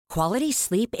Quality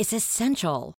sleep is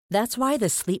essential. That's why the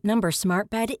Sleep Number Smart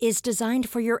Bed is designed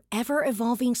for your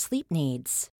ever-evolving sleep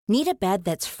needs. Need a bed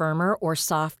that's firmer or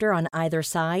softer on either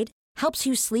side? Helps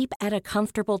you sleep at a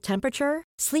comfortable temperature?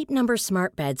 Sleep Number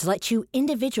Smart Beds let you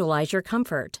individualize your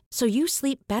comfort, so you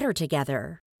sleep better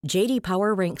together. J.D.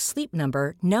 Power ranks Sleep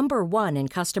Number number 1 in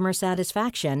customer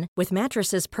satisfaction with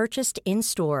mattresses purchased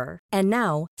in-store. And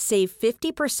now, save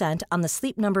 50% on the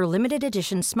Sleep Number Limited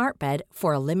Edition Smart Bed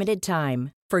for a limited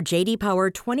time. For J.D. Power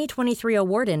 2023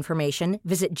 award information,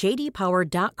 visit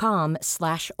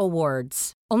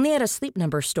jdpower.com/awards. Only at a Sleep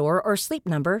Number store or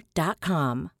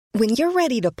sleepnumber.com. When you're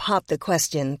ready to pop the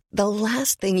question, the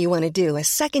last thing you want to do is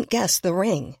second-guess the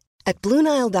ring. At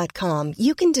BlueNile.com,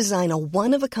 you can design a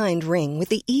one-of-a-kind ring with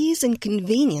the ease and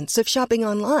convenience of shopping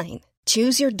online.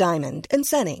 Choose your diamond and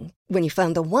setting. When you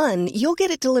find the one, you'll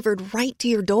get it delivered right to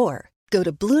your door. Go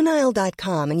to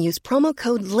BlueNile.com and use promo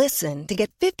code LISTEN to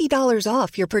get $50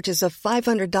 off your purchase of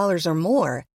 $500 or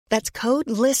more. That's code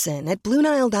LISTEN at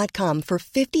BlueNile.com for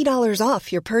 $50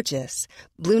 off your purchase.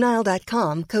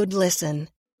 BlueNile.com, code LISTEN.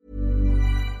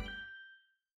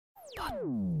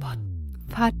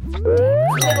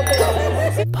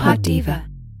 Pod Diva.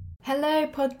 Hello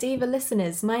Pod Diva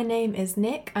listeners, my name is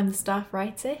Nick, I'm the staff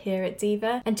writer here at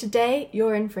Diva, and today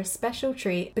you're in for a special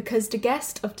treat because the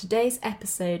guest of today's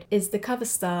episode is the cover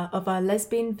star of our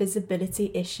Lesbian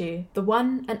Visibility issue, the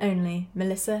one and only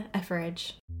Melissa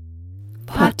Etheridge.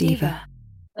 Pod Diva.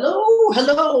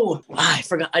 Hello. I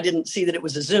forgot, I didn't see that it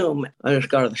was a Zoom. I just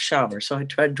got out of the shower, so I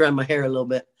tried to dry my hair a little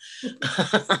bit.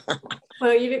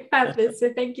 Well, you look fabulous,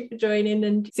 so thank you for joining.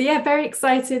 And so, yeah, very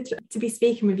excited to be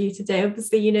speaking with you today.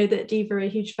 Obviously, you know that Diva are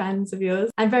huge fans of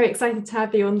yours. I'm very excited to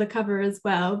have you on the cover as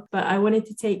well, but I wanted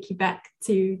to take you back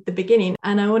to the beginning.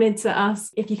 And I wanted to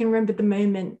ask if you can remember the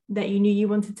moment that you knew you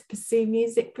wanted to pursue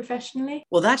music professionally.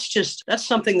 Well, that's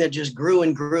something that just grew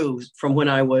and grew from when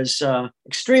I was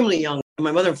extremely young.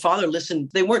 My mother and father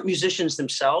listened. They weren't musicians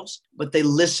themselves, but they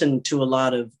listened to a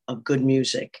lot of good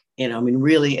music.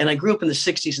 Really. And I grew up in the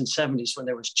 60s and 70s when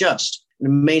there was just an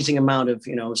amazing amount of,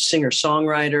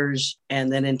 singer-songwriters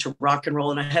and then into rock and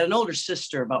roll. And I had an older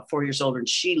sister, about 4 years older, and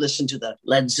she listened to the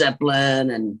Led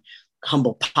Zeppelin and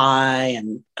Humble Pie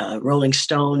and Rolling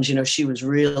Stones. She was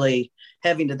really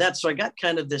heavy into that. So I got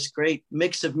kind of this great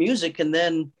mix of music. And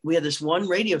then we had this one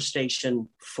radio station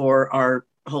for our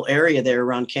whole area there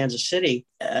around Kansas City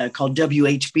called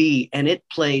WHB, and it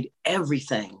played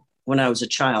everything. When I was a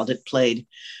child, it played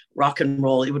rock and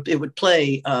roll. It would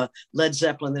play Led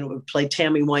Zeppelin, then it would play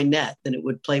Tammy Wynette, then it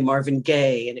would play Marvin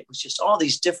Gaye, and it was just all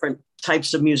these different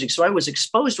types of music. So I was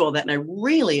exposed to all that, and I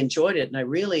really enjoyed it. And I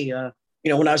really,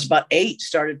 when I was about 8,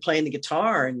 started playing the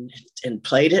guitar and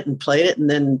played it. And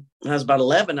then when I was about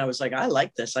 11, I was like, I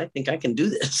like this. I think I can do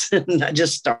this. And I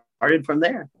just started from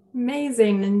there.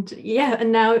 Amazing. And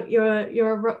now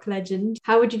you're a rock legend.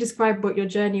 How would you describe what your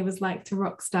journey was like to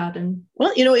rock stardom?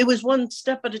 Well, it was one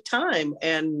step at a time,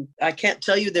 and I can't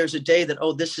tell you there's a day that,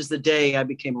 this is the day I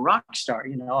became a rock star.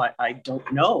 I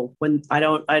don't know when. I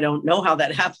don't know how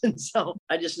that happened. So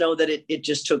I just know that it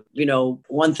just took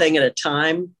one thing at a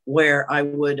time, where I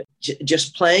would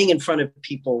just playing in front of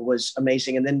people was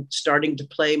amazing, and then starting to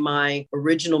play my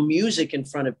original music in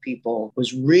front of people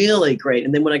was really great.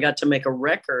 And then when I got to make a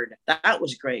record, that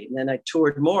was great. And then I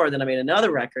toured more, then I made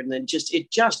another record, and then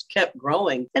it just kept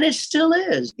growing, and it still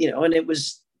is, and it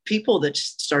was people that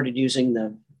started using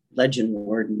the legend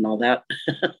word and all that.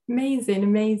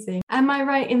 Amazing. Am I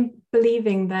right in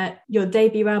believing that your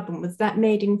debut album was that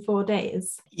made in 4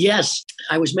 days? Yes,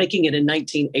 I was making it in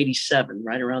 1987,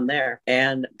 right around there.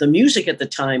 And the music at the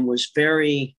time was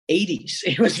very 80s.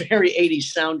 It was very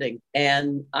 80s sounding.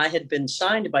 And I had been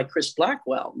signed by Chris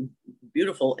Blackwell,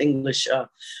 beautiful English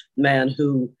man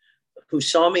who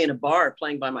saw me in a bar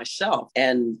playing by myself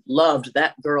and loved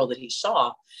that girl that he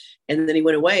saw. And then he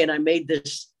went away, and I made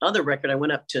this other record. I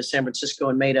went up to San Francisco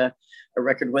and made a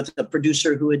record with a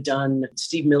producer who had done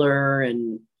Steve Miller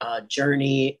and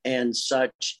Journey and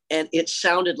such. And it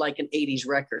sounded like an 80s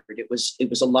record. It was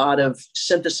a lot of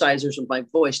synthesizers with my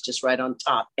voice just right on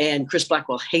top. And Chris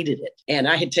Blackwell hated it. And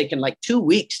I had taken like 2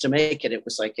 weeks to make it. It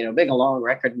was like, big and long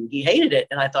record, and he hated it.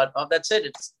 And I thought, that's it.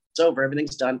 It's over.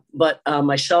 Everything's done. But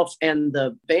myself and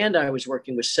the band I was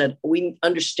working with said, we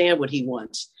understand what he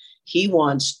wants. He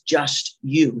wants just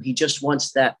you. He just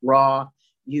wants that raw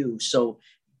you. So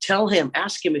tell him,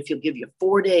 ask him if he'll give you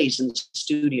 4 days in the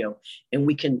studio, and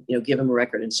we can, give him a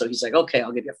record. And so he's like, okay,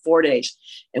 I'll give you 4 days.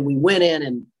 And we went in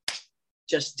and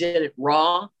just did it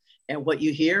raw. And what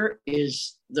you hear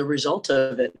is the result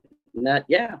of it. And that,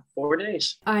 4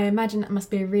 days. I imagine that must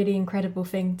be a really incredible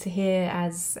thing to hear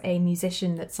as a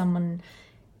musician, that someone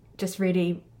just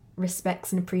really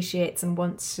respects and appreciates and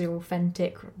wants your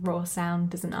authentic, raw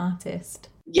sound as an artist.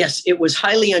 Yes, it was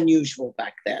highly unusual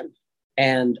back then.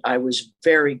 And I was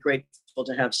very grateful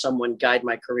to have someone guide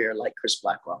my career like Chris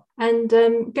Blackwell. And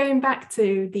going back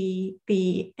to the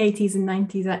 80s and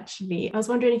 90s, actually, I was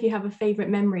wondering if you have a favorite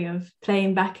memory of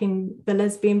playing back in the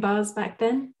lesbian bars back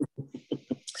then?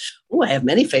 Oh, I have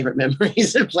many favorite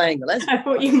memories of playing the lesbian I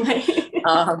thought you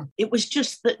might. It was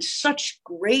just such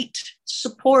great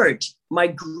support. My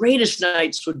greatest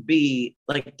nights would be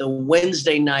like the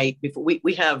Wednesday night before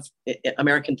we have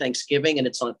American Thanksgiving, and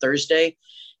it's on a Thursday.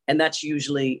 And that's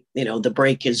usually, the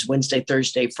break is Wednesday,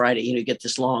 Thursday, Friday, you get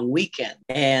this long weekend.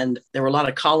 And there were a lot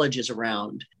of colleges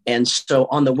around. And so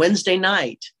on the Wednesday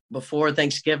night before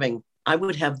Thanksgiving, I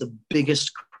would have the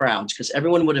biggest crowds because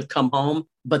everyone would have come home,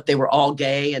 but they were all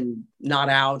gay and not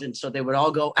out. And so they would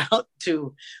all go out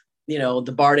to,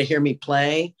 the bar to hear me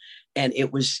play. And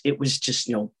it was just,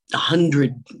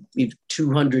 100,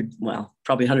 200, well,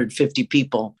 probably 150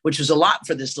 people, which was a lot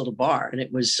for this little bar. And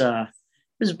it was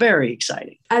very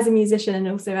exciting. As a musician and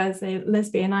also as a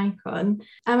lesbian icon,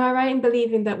 am I right in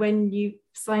believing that when you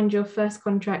signed your first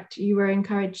contract, you were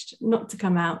encouraged not to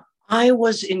come out? I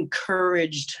was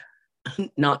encouraged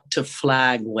not to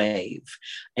flag wave.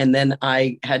 And then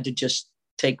I had to just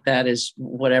take that as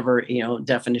whatever,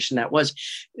 definition that was.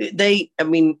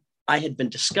 I had been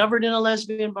discovered in a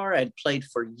lesbian bar. I had played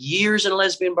for years in a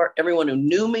lesbian bar. Everyone who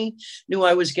knew me knew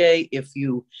I was gay. If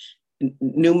you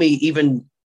knew me, even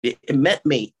met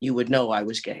me, you would know I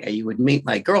was gay. You would meet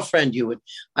my girlfriend.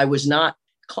 I was not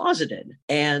closeted.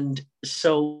 And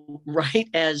so right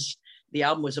as the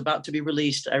album was about to be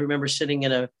released, I remember sitting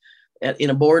in a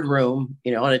boardroom,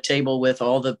 on a table with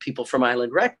all the people from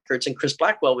Island Records, and Chris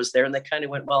Blackwell was there. And they kind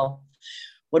of went, well,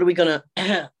 what are we going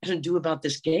to do about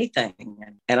this gay thing?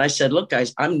 And I said, look,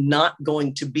 guys, I'm not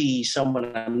going to be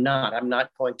someone I'm not. I'm not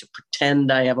going to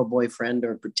pretend I have a boyfriend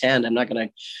or pretend I'm not going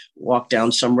to walk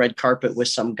down some red carpet with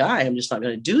some guy. I'm just not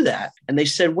going to do that. And they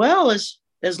said, well,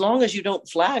 as long as you don't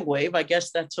flag wave, I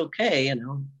guess that's okay.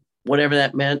 Whatever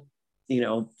that meant,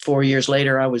 4 years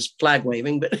later, I was flag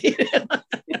waving, but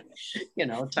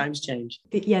times change.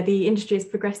 The industry has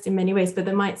progressed in many ways, but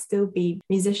there might still be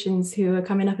musicians who are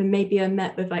coming up and maybe are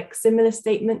met with like similar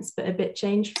statements, but a bit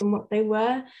changed from what they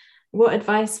were. What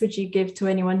advice would you give to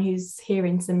anyone who's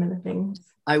hearing similar things?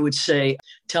 I would say,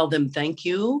 tell them thank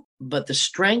you, but the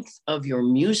strength of your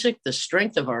music, the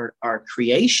strength of our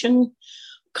creation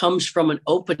comes from an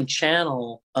open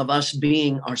channel of us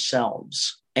being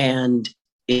ourselves. And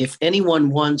if anyone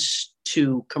wants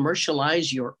to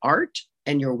commercialize your art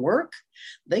and your work,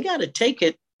 they got to take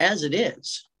it as it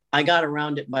is. I got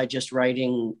around it by just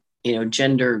writing,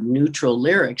 gender neutral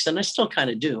lyrics, and I still kind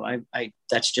of do. I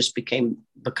that's just become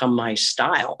my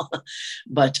style.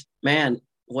 But man,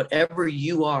 whatever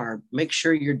you are, make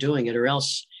sure you're doing it, or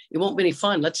else it won't be any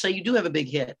fun. Let's say you do have a big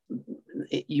hit,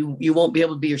 you won't be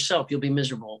able to be yourself. You'll be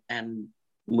miserable, and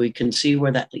we can see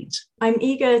where that leads. I'm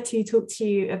eager to talk to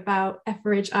you about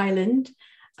Etheridge Island.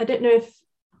 I don't know if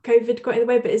COVID got in the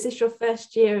way, but is this your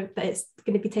first year that it's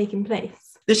going to be taking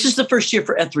place? This is the first year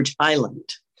for Etheridge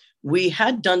Island. We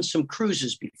had done some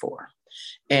cruises before,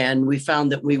 and we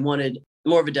found that we wanted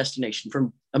more of a destination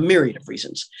for a myriad of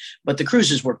reasons. But the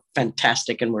cruises were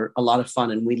fantastic and were a lot of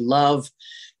fun. And we love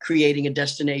creating a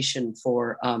destination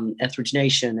for Etheridge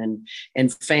Nation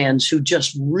and fans who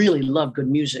just really love good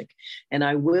music. And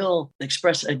I will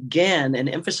express again and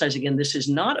emphasize again, this is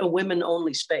not a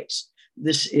women-only space.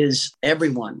 This is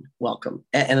everyone welcome.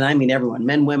 And I mean everyone,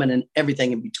 men, women, and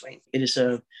everything in between. It is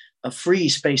a free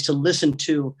space to listen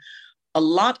to a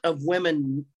lot of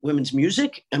women's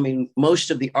music. I mean,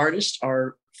 most of the artists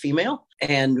are female,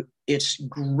 and it's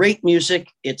great music.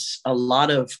 It's a lot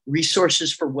of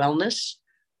resources for wellness,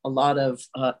 a lot of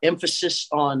emphasis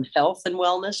on health and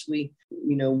wellness.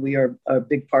 We are a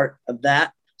big part of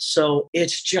that. So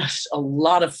it's just a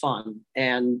lot of fun.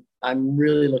 And I'm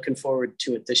really looking forward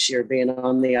to it this year, being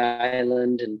on the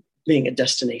island and being a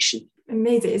destination.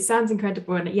 Amazing. It sounds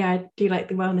incredible. And yeah, I do like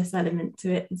the wellness element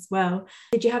to it as well.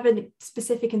 Did you have a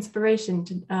specific inspiration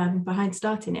behind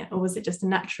starting it, or was it just a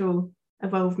natural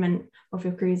involvement of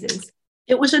your cruises?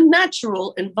 It was a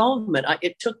natural involvement.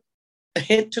 It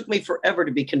took me forever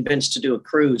to be convinced to do a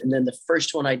cruise. And then the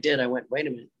first one I did, I went, wait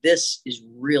a minute, this is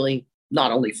really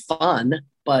not only fun,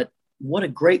 but what a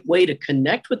great way to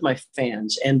connect with my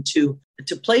fans and to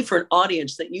play for an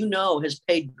audience that has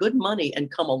paid good money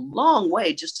and come a long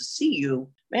way just to see you.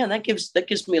 Man, that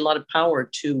gives me a lot of power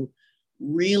to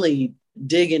really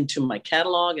dig into my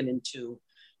catalog and into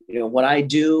what I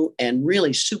do and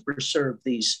really super serve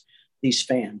these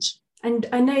fans. And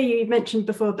I know you mentioned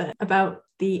before about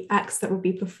the acts that will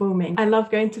be performing. I love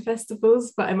going to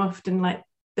festivals, but I'm often like,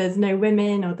 there's no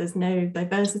women or there's no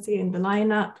diversity in the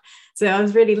lineup. So I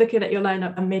was really looking at your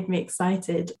lineup and made me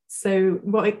excited. So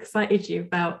what excited you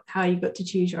about how you got to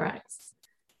choose your acts?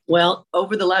 Well,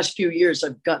 over the last few years,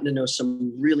 I've gotten to know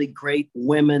some really great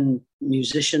women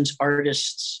musicians,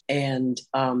 artists, and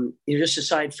just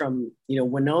aside from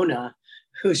Winona,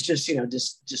 who's just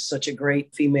such a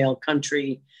great female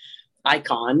country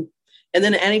icon, and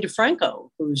then Annie DeFranco,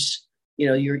 who's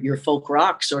your folk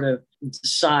rock sort of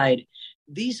side.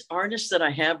 These artists that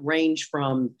I have range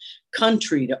from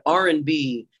country to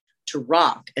R&B to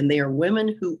rock, and they are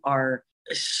women who are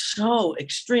so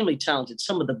extremely talented.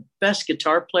 Some of the best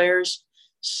guitar players,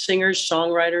 singers,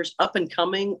 songwriters, up and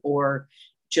coming or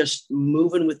just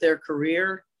moving with their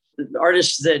career.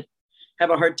 Artists that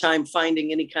have a hard time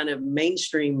finding any kind of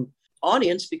mainstream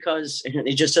audience because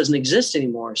it just doesn't exist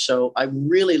anymore. So I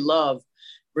really love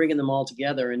bringing them all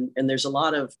together. And there's a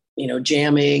lot of,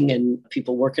 jamming and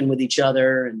people working with each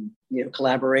other and,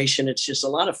 collaboration. It's just a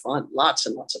lot of fun, lots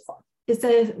and lots of fun. Is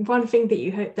there one thing that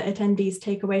you hope that attendees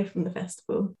take away from the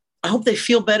festival? I hope they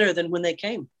feel better than when they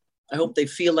came. I hope they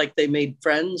feel like they made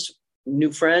friends,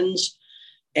 new friends,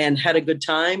 and had a good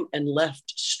time and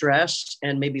left stressed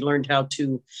and maybe learned how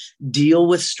to deal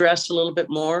with stress a little bit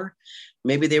more.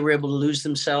 Maybe they were able to lose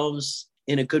themselves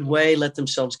in a good way, let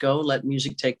themselves go, let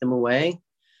music take them away,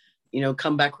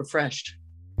 come back refreshed.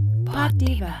 Pod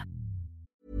Diva.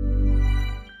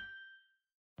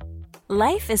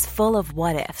 Life is full of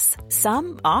what-ifs.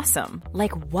 Some awesome,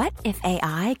 like what if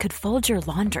AI could fold your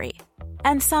laundry?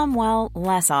 And some, well,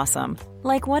 less awesome,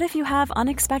 like what if you have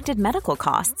unexpected medical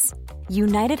costs?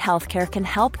 United Healthcare can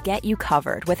help get you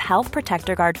covered with Health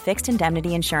Protector Guard fixed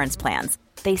indemnity insurance plans.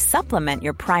 They supplement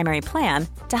your primary plan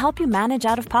to help you manage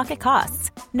out-of-pocket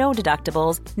costs. No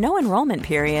deductibles, no enrollment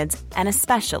periods, and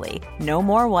especially no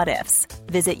more what-ifs.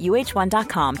 Visit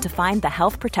uh1.com to find the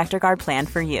Health Protector Guard plan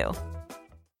for you.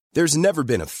 There's never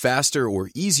been a faster or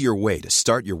easier way to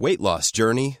start your weight loss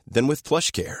journey than with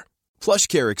PlushCare.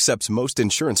 PlushCare accepts most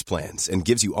insurance plans and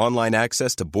gives you online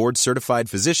access to board-certified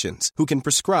physicians who can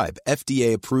prescribe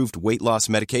FDA-approved weight loss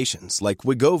medications like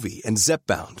Wegovy and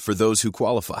Zepbound for those who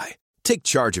qualify. Take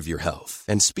charge of your health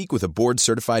and speak with a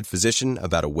board-certified physician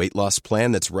about a weight loss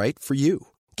plan that's right for you.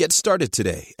 Get started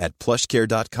today at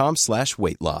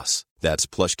plushcare.com/weight loss. That's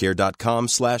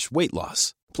plushcare.com/weight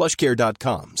loss.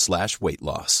 plushcare.com/weight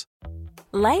loss.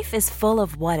 Life is full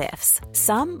of what-ifs.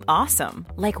 Some awesome,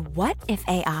 like what if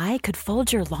AI could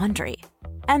fold your laundry?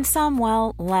 And some,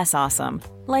 well, less awesome,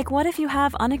 like what if you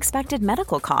have unexpected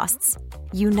medical costs?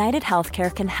 United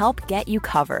Healthcare can help get you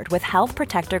covered with Health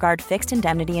Protector Guard fixed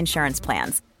indemnity insurance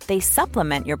plans. They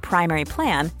supplement your primary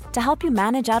plan to help you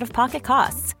manage out-of-pocket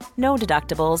costs. No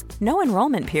deductibles, no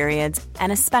enrollment periods,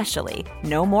 and especially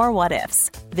no more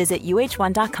what-ifs. Visit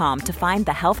uh1.com to find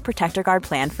the Health Protector Guard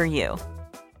plan for you.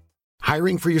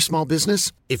 Hiring for your small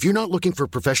business? If you're not looking for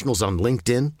professionals on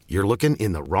LinkedIn, you're looking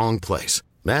in the wrong place.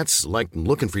 That's like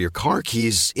looking for your car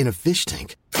keys in a fish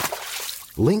tank.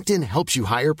 LinkedIn helps you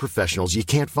hire professionals you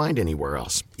can't find anywhere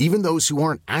else, even those who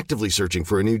aren't actively searching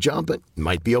for a new job but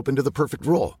might be open to the perfect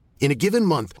role. In a given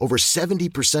month, over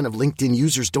 70% of LinkedIn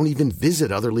users don't even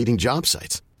visit other leading job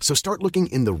sites. So start looking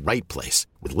in the right place.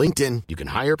 With LinkedIn, you can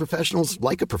hire professionals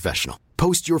like a professional.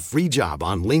 Post your free job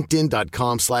on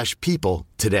linkedin.com/people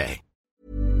today.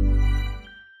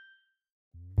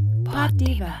 Pod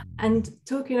Diva. And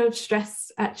talking of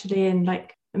stress, actually, and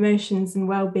like emotions and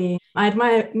well-being, I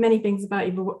admire many things about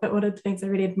you, but one of the things I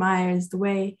really admire is the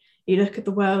way you look at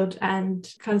the world and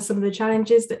kind of some of the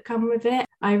challenges that come with it.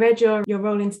 I read your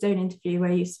Rolling Stone interview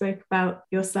where you spoke about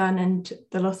your son and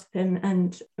the loss of him,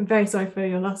 and I'm very sorry for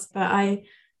your loss, but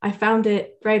I found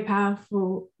it very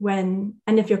powerful when,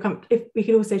 and if we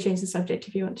could also change the subject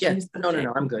if you want to change the subject.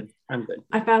 No, I'm good.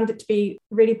 I found it to be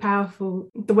really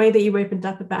powerful, the way that you opened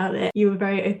up about it. You were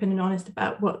very open and honest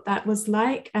about what that was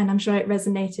like, and I'm sure it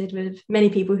resonated with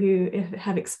many people who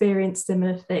have experienced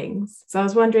similar things. So I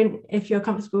was wondering if you're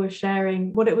comfortable with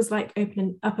sharing what it was like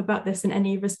opening up about this and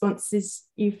any responses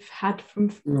you've had from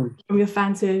your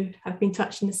fans who have been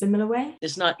touched in a similar way.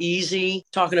 It's not easy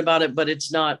talking about it, but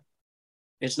it's not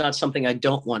something I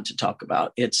don't want to talk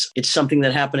about. It's something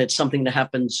that happened. It's something that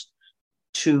happens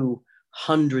to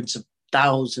hundreds of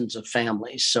thousands of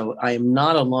families. So I am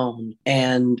not alone.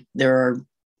 And there are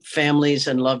families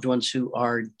and loved ones who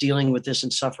are dealing with this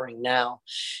and suffering now.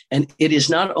 And it is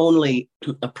not only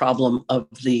a problem of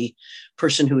the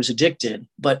person who is addicted,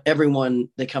 but everyone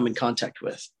they come in contact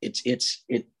with. It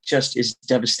just is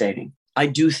devastating. I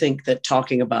do think that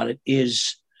talking about it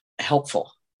is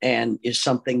helpful and is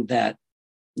something that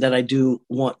that I do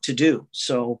want to do.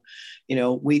 So,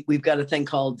 we've got a thing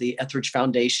called the Etheridge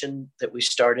Foundation that we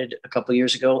started a couple of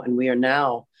years ago, and we are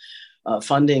now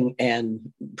funding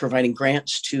and providing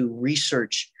grants to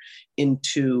research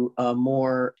into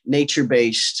more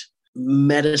nature-based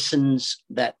medicines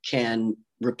that can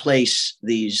replace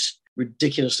these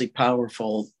ridiculously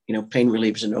powerful, pain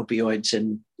relievers and opioids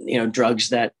and, drugs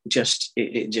that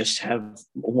just have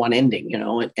one ending,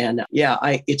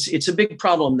 it's a big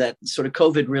problem that sort of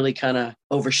COVID really kind of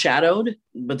overshadowed,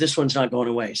 but this one's not going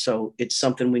away. So it's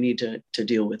something we need to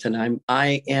deal with. And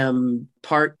I am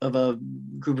part of a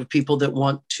group of people that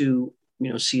want to,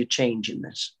 see a change in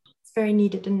this. It's very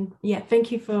needed. And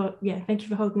thank you for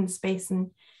holding the space and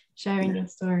sharing your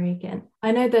story again.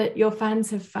 I know that your fans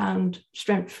have found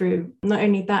strength through not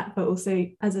only that, but also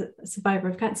as a survivor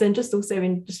of cancer, and just also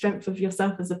in the strength of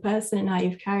yourself as a person and how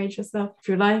you've carried yourself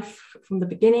through life from the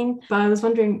beginning. But I was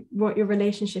wondering what your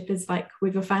relationship is like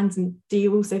with your fans, and do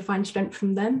you also find strength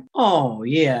from them? Oh,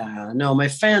 yeah. No, my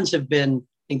fans have been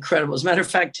incredible. As a matter of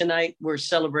fact, tonight we're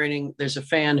celebrating, there's a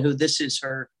fan who this is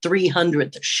her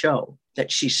 300th show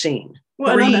that she's seen.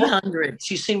 300.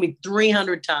 She's seen me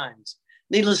 300 times.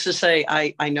 Needless to say,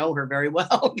 I know her very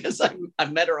well because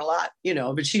I've met her a lot,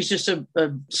 but she's just a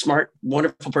smart,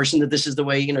 wonderful person that this is the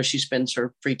way, she spends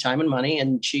her free time and money,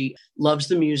 and she loves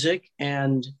the music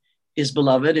and is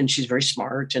beloved, and she's very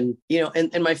smart. And,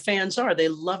 and my fans they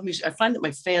love music. I find that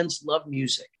my fans love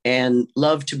music and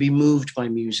love to be moved by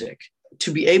music.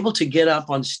 To be able to get up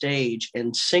on stage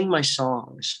and sing my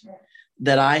songs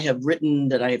that I have written,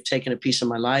 that I have taken a piece of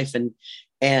my life,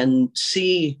 and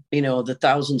see, the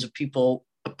thousands of people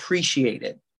appreciate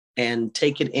it and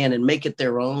take it in and make it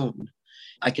their own.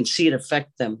 I can see it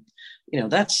affect them.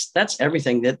 That's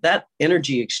everything. That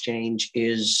energy exchange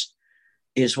is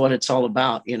what it's all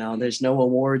about. There's no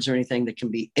awards or anything that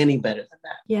can be any better than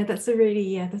that. Yeah, that's a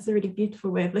really beautiful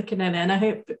way of looking at it. And I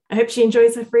hope she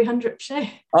enjoys her 300th show.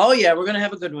 Oh yeah, we're going to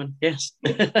have a good one. Yes.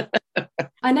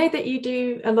 I know that you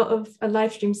do a lot of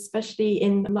live streams, especially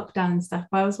in lockdown and stuff.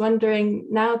 But I was wondering,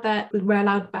 now that we're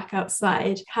allowed back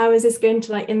outside, how is this going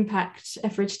to impact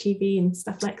Etheridge TV and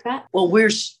stuff like that? Well,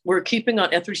 we're keeping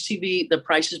on Etheridge TV. The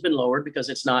price has been lowered because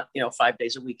it's not 5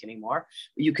 days a week anymore.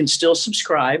 You can still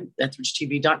subscribe,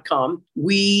 etheridgetv.com.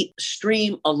 We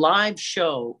stream a live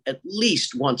show at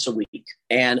least once a week,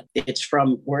 and it's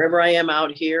from wherever I am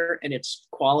out here, and it's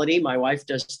quality. My wife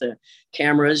does the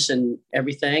cameras and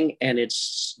everything, and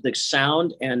it's the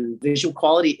sound and visual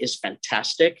quality is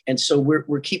fantastic. And so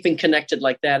we're keeping connected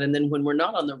like that. And then when we're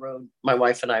not on the road, my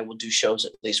wife and I will do shows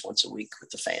at least once a week with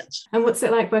the fans. And what's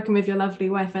it like working with your lovely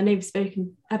wife? I know you've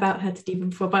spoken about her to Stephen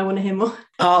before, but I want to hear more.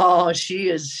 Oh, she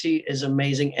is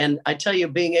amazing. And I tell you,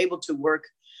 being able to work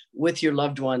with your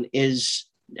loved one is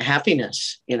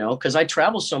happiness, because I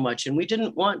travel so much, and we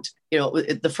didn't want,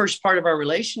 the first part of our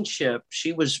relationship,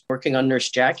 she was working on Nurse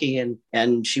Jackie,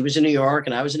 and she was in New York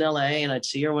and I was in LA, and I'd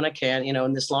see her when I can,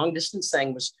 and this long distance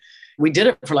thing we did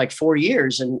it for 4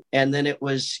 years. And then it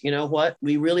was,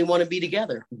 we really want to be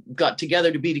together, got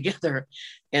together to be together.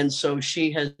 And so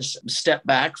she has stepped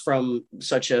back from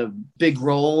such a big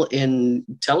role in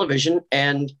television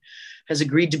and has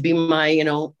agreed to be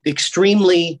my,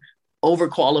 extremely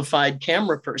overqualified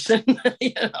camera person,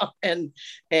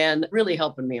 and really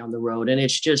helping me on the road. And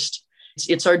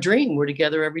it's our dream. We're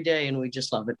together every day, and we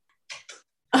just love it.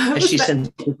 As she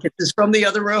sends kisses from the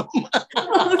other room.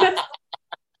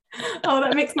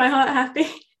 That makes my heart happy.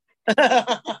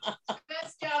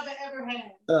 Best job I ever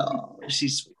had. Oh,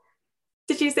 she's sweet.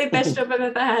 Did you say best job I've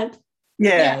ever had?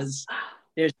 Yes.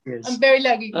 There she is. I'm very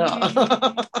lucky.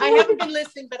 Oh. I haven't been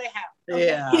listening, but I have.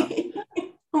 Yeah.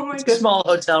 Oh my God. Small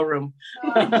hotel room.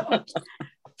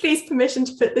 Please, permission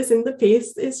to put this in the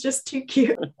piece. It's just too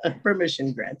cute.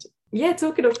 Permission granted. Yeah,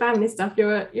 talking of family stuff,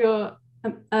 you're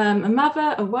a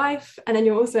mother, a wife, and then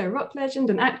you're also a rock legend,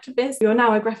 an activist. You're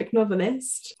now a graphic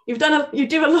novelist. You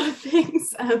do a lot of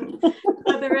things.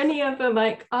 Are there any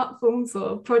other art forms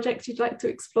or projects you'd like to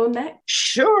explore next?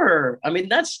 Sure. I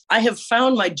mean, I have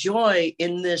found my joy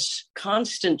in this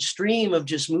constant stream of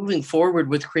just moving forward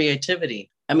with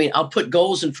creativity. I mean, I'll put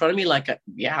goals in front of me.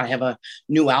 I have a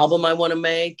new album I want to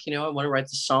make. I want to write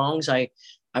the songs. I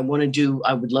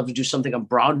would love to do something on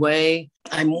Broadway.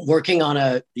 I'm working on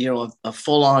a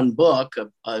full-on book,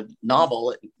 a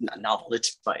novel, not novel,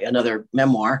 it's another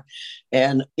memoir.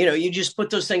 And, you just put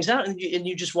those things out and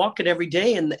you just walk it every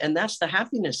day. And that's the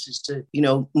happiness, is to,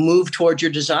 move towards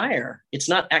your desire. It's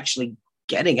not actually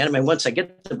getting it. I mean, once I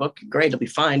get the book, great, it'll be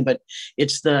fine. But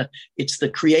it's the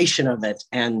creation of it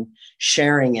and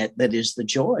sharing it that is the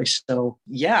joy. So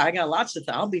yeah, I got lots of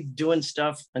I'll be doing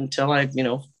stuff until I,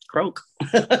 croak.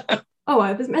 Oh,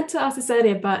 I was meant to ask this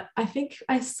earlier, but I think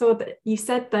I saw that you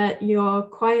said that your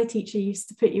choir teacher used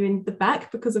to put you in the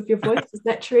back because of your voice. Is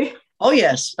that true? Oh,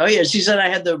 yes. Oh, yes. She said I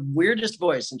had the weirdest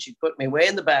voice and she put me way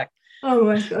in the back. Oh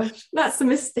my gosh, that's a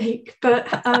mistake. But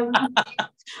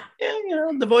yeah,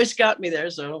 the voice got me there,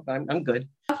 so I'm good.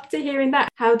 After hearing that,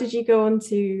 how did you go on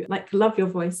to love your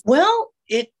voice? Well,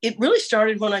 it really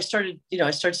started when I started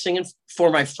singing for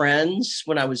my friends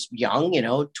when I was young,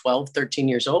 12, 13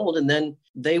 years old. And then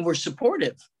they were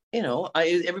supportive,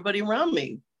 everybody around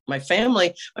me. My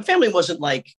family wasn't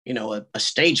like, a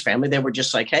stage family. They were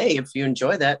just like, hey, if you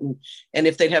enjoy that. And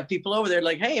if they'd have people over there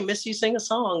like, hey, Missy, sing a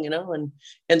song,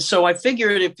 and so I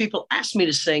figured if people asked me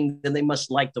to sing, then they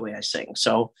must like the way I sing.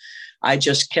 So I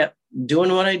just kept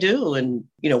doing what I do. And,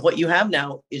 what you have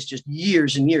now is just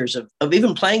years and years of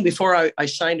even playing. Before I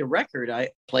signed a record, I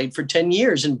played for 10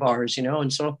 years in bars,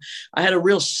 and so I had a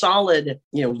real solid,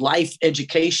 life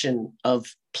education of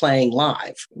playing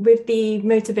live. With the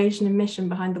motivation and mission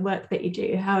behind the work that you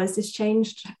do, how has this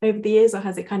changed over the years, or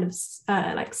has it kind of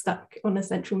stuck on a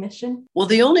central mission? Well,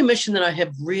 the only mission that I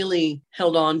have really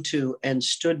held on to and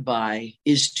stood by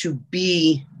is to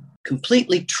be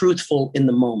completely truthful in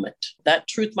the moment. That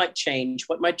truth might change.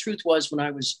 What my truth was when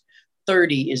I was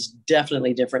 30 is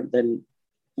definitely different than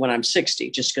when I'm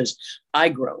 60, just because I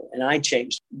grow and I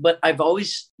change. But I've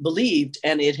always believed,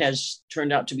 and it has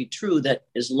turned out to be true, that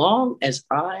as long as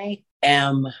I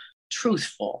am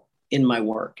truthful in my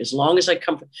work, as long as I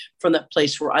come from that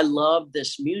place where I love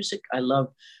this music, I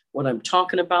love what I'm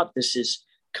talking about,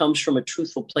 comes from a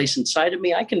truthful place inside of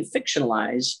me, I can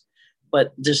fictionalize,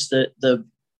 but just the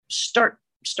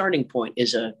starting point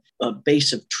is a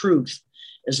base of truth.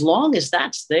 As long as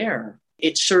that's there,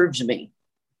 it serves me.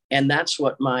 And that's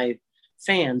what my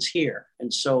fans hear.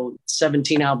 And so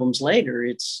 17 albums later,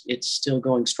 it's still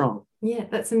going strong. Yeah,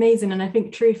 that's amazing. And I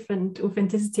think truth and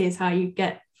authenticity is how you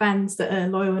get fans that are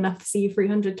loyal enough to see you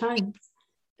 300 times.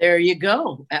 There you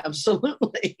go.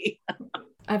 Absolutely.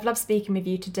 I've loved speaking with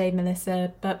you today,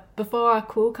 Melissa, but before our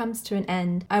call comes to an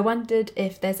end, I wondered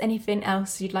if there's anything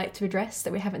else you'd like to address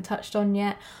that we haven't touched on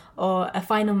yet, or a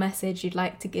final message you'd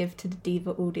like to give to the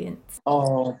Diva audience.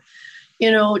 Oh,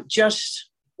 just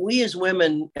we as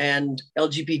women and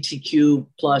LGBTQ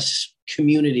plus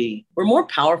community, we're more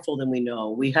powerful than we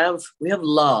know. We have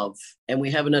love, and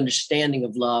we have an understanding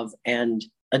of love and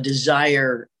a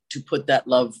desire to put that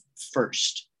love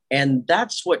first. And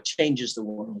that's what changes the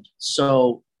world.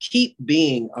 So keep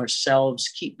being ourselves,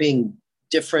 keep being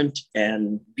different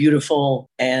and beautiful,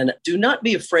 and do not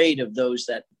be afraid of those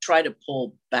that try to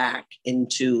pull back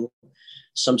into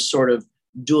some sort of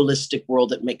dualistic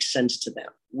world that makes sense to them.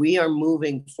 We are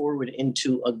moving forward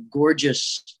into a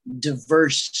gorgeous,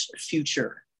 diverse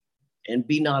future, and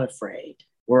be not afraid.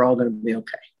 We're all going to be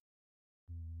okay.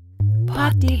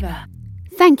 Pod Diva.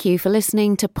 Thank you for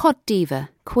listening to Pod Diva,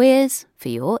 Queers for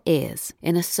Your Ears,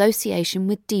 in association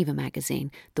with Diva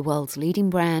Magazine, the world's leading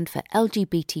brand for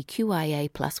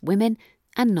LGBTQIA plus women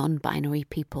and non-binary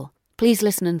people. Please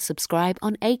listen and subscribe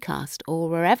on Acast or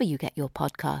wherever you get your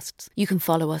podcasts. You can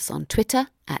follow us on Twitter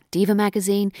 @Diva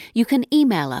Magazine. You can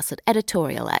email us at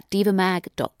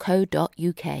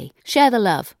editorial@divamag.co.uk. Share the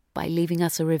love by leaving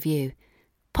us a review.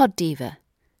 Pod Diva,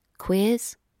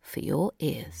 Queers for Your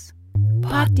Ears.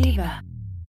 Pod Diva.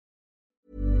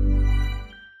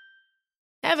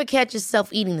 Ever catch yourself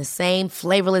eating the same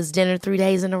flavorless dinner 3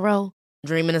 days in a row?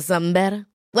 Dreaming of something better?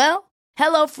 Well,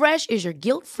 HelloFresh is your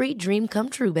guilt-free dream come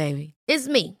true, baby. It's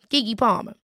me, Keke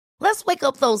Palmer. Let's wake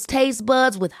up those taste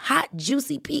buds with hot,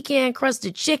 juicy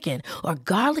pecan-crusted chicken or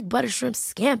garlic butter shrimp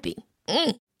scampi.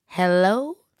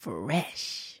 Hello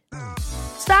Fresh.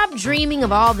 Stop dreaming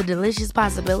of all the delicious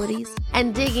possibilities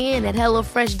and dig in at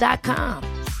HelloFresh.com.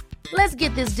 Let's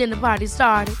get this dinner party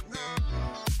started.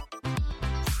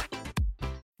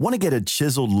 Want to get a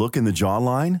chiseled look in the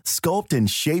jawline? Sculpt and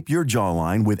shape your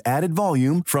jawline with added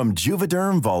volume from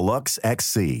Juvederm Volux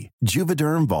XC.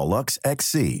 Juvederm Volux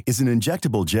XC is an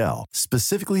injectable gel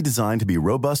specifically designed to be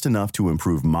robust enough to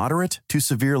improve moderate to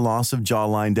severe loss of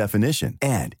jawline definition.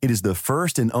 And it is the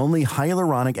first and only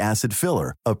hyaluronic acid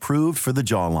filler approved for the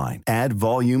jawline. Add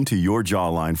volume to your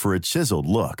jawline for a chiseled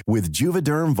look with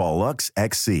Juvederm Volux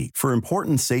XC. For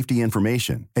important safety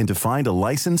information and to find a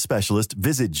licensed specialist,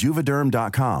 visit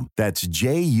Juvederm.com. That's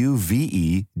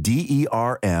Juvederm.com.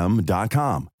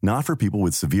 Not for people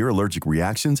with severe allergic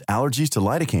reactions, allergies to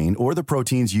lidocaine, or the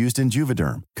proteins used in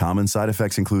Juvederm. Common side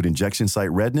effects include injection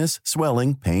site redness,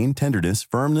 swelling, pain, tenderness,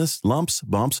 firmness, lumps,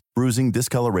 bumps, bruising,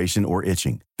 discoloration, or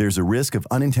itching. There's a risk of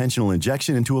unintentional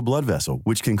injection into a blood vessel,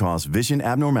 which can cause vision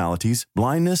abnormalities,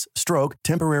 blindness, stroke,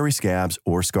 temporary scabs,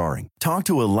 or scarring. Talk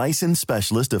to a licensed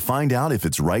specialist to find out if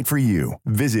it's right for you.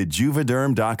 Visit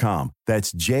Juvederm.com.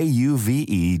 That's JUVEDERM.com.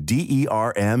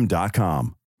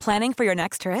 Planning for your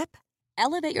next trip?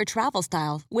 Elevate your travel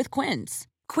style with Quince.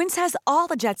 Quince has all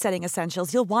the jet-setting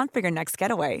essentials you'll want for your next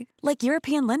getaway, like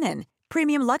European linen,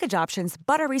 premium luggage options,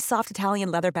 buttery soft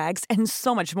Italian leather bags, and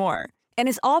so much more. And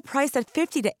is all priced at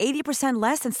 50 to 80%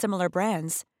 less than similar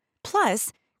brands.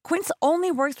 Plus, Quince only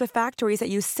works with factories that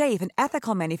use safe and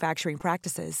ethical manufacturing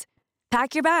practices.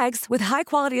 Pack your bags with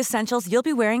high-quality essentials you'll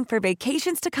be wearing for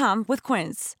vacations to come with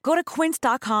Quince. Go to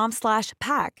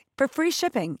quince.com/pack for free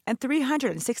shipping and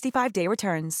 365-day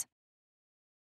returns.